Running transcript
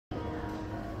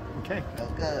Okay. So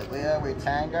good. We are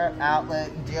Rectangular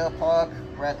Outlet Deer Park.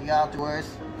 We're at the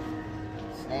outdoors.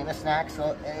 Name of snacks,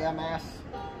 so AMS.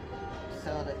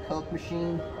 So the Coke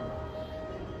machine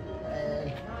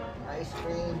and ice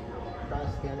cream.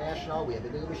 Across the International, we have a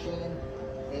new machine,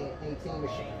 and 18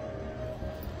 machine.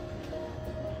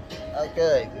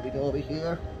 Okay, we go over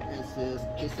here. It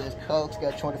says Coke's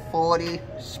got 240,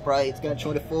 Sprite's got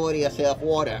 240, that's half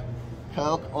water.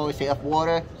 Coke, always half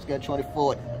water, it's got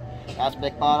 240. That's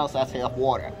big bottles, that's half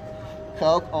water.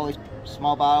 Coke, always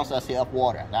small bottles, that's half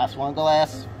water. That's one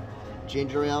glass.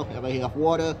 Ginger ale, every half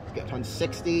water, it's got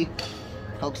 160.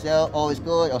 Coke Zero, always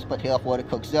good, always put half water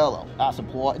Coke Zero. That's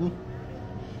important.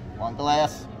 One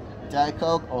glass. Diet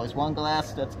Coke, always one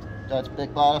glass, that's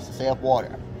big bottles, that's half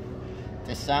water.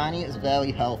 Dasani is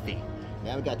very healthy.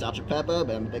 Then we got Dr. Pepper,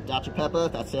 then big Dr. Pepper,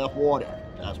 that's half water.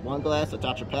 That's one glass of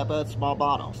Dr. Pepper, small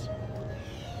bottles.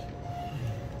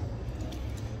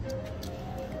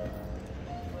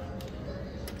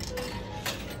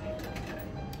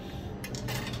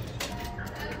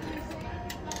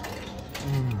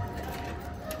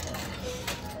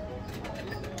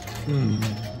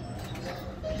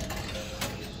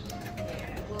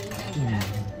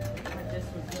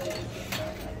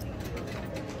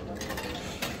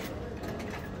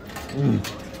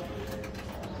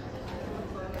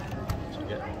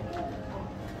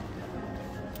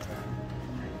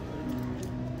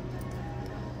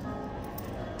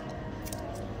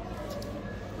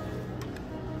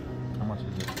 How much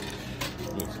is it?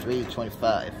 It's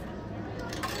 $3.25.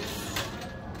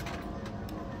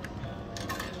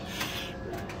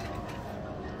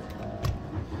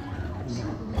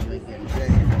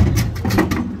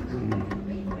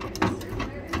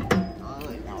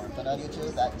 Alright, now put on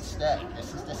YouTube, that's the step.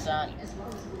 This is Dasani.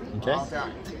 Okay. All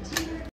done.